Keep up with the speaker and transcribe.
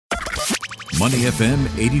Money FM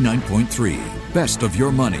 89.3. Best of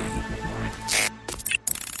your money.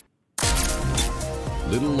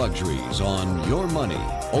 Little luxuries on your money.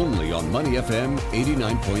 Only on Money FM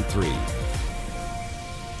 89.3.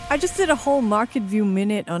 I just did a whole Market View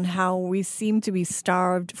minute on how we seem to be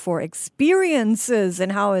starved for experiences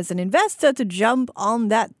and how, as an investor, to jump on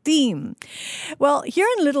that theme. Well, here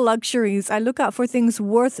in Little Luxuries, I look out for things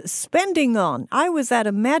worth spending on. I was at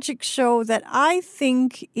a magic show that I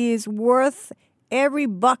think is worth every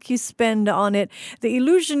buck you spend on it. The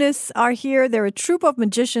Illusionists are here. They're a troupe of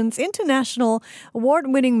magicians, international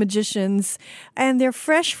award-winning magicians, and they're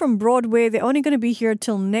fresh from Broadway. They're only going to be here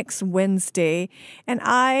till next Wednesday. And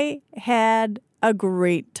I had a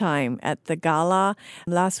great time at the gala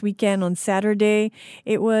last weekend on Saturday.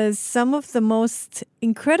 It was some of the most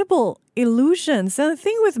incredible illusions. And the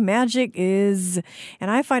thing with magic is, and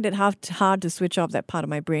I find it hard to switch off that part of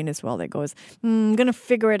my brain as well that goes, I'm going to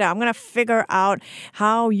figure it out. I'm going to figure out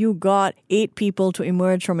how you got 8 people to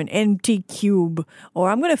emerge from an empty cube. Or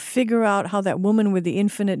I'm going to figure out how that woman with the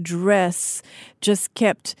infinite dress just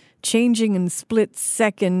kept changing in split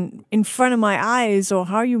second in front of my eyes, or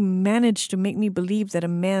how you managed to make me believe that a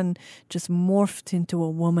man just morphed into a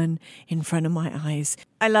woman in front of my eyes.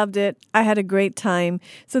 I loved it. I had a great time.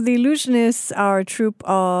 So the Illusionists are a troupe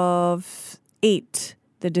of 8.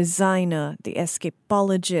 The designer, the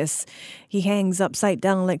escapologist, he hangs upside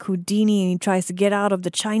down like Houdini and he tries to get out of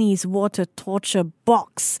the Chinese water torture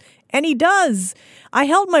box. And he does. I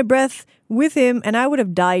held my breath with him and I would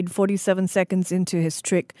have died 47 seconds into his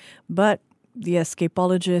trick. But the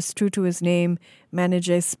escapologist, true to his name, managed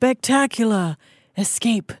a spectacular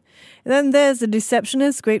escape. Then there's the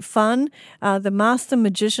deceptionist, great fun. The master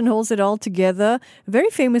magician holds it all together. A very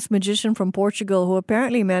famous magician from Portugal who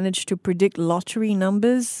apparently managed to predict lottery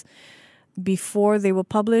numbers before they were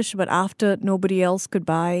published, but after nobody else could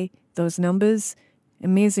buy those numbers.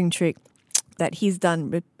 Amazing trick that he's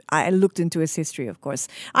done. I looked into his history, of course.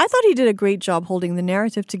 I thought he did a great job holding the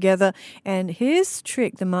narrative together, and his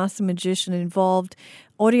trick, the master magician, involved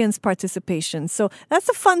audience participation. So that's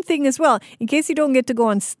a fun thing as well. In case you don't get to go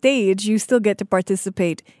on stage, you still get to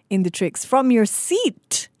participate in the tricks from your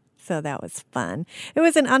seat. So that was fun. It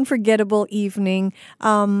was an unforgettable evening.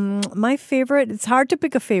 My favorite, it's hard to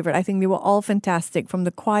pick a favorite. I think they were all fantastic. From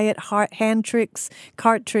the quiet hand tricks,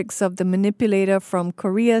 card tricks of the manipulator from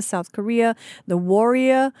Korea, South Korea, the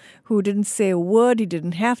warrior who didn't say a word. He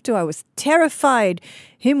didn't have to. I was terrified.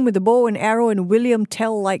 Him with the bow and arrow and William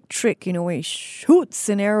Tell-like trick, where he shoots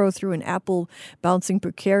an arrow through an apple, bouncing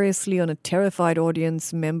precariously on a terrified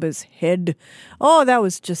audience member's head. Oh, that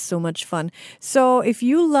was just so much fun. So if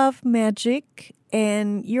you love magic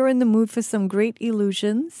and you're in the mood for some great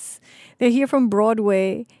illusions, they're here from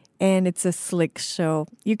Broadway and it's a slick show.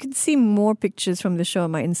 You can see more pictures from the show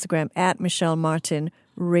on my Instagram at Michelle Martin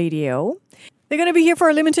Radio. They're going to be here for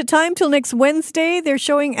a limited time till next Wednesday. They're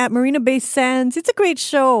showing at Marina Bay Sands. It's a great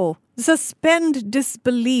show. Suspend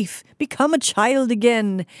disbelief. Become a child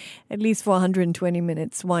again. At least for 120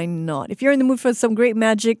 minutes. Why not? If you're in the mood for some great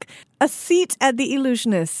magic, a seat at the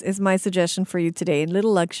Illusionists is my suggestion for you today in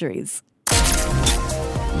Little Luxuries.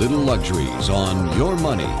 Little Luxuries on your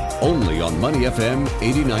money. Only on Money FM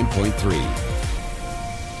 89.3.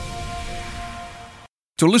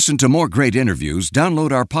 To listen to more great interviews,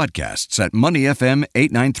 download our podcasts at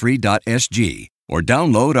moneyfm893.sg or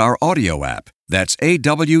download our audio app. That's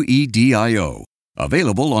AWEDIO.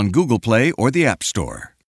 Available on Google Play or the App Store.